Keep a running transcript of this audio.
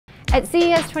At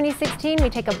CES 2016, we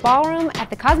take a ballroom at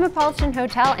the Cosmopolitan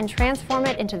Hotel and transform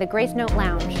it into the Gracenote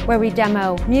Lounge, where we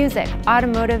demo music,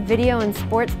 automotive, video, and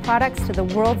sports products to the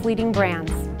world's leading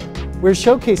brands. We're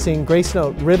showcasing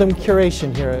Gracenote Rhythm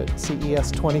Curation here at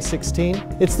CES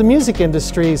 2016. It's the music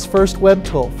industry's first web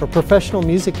tool for professional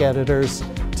music editors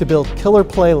to build killer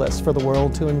playlists for the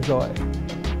world to enjoy.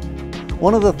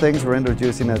 One of the things we're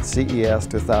introducing at CES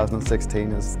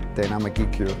 2016 is Dynamic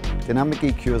EQ. Dynamic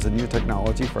EQ is a new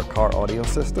technology for car audio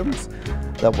systems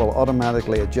that will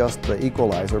automatically adjust the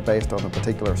equalizer based on a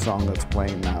particular song that's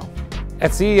playing now.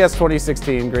 At CES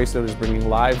 2016, Gracenote is bringing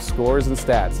live scores and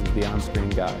stats into the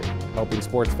on-screen guide, helping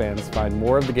sports fans find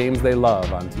more of the games they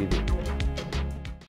love on TV.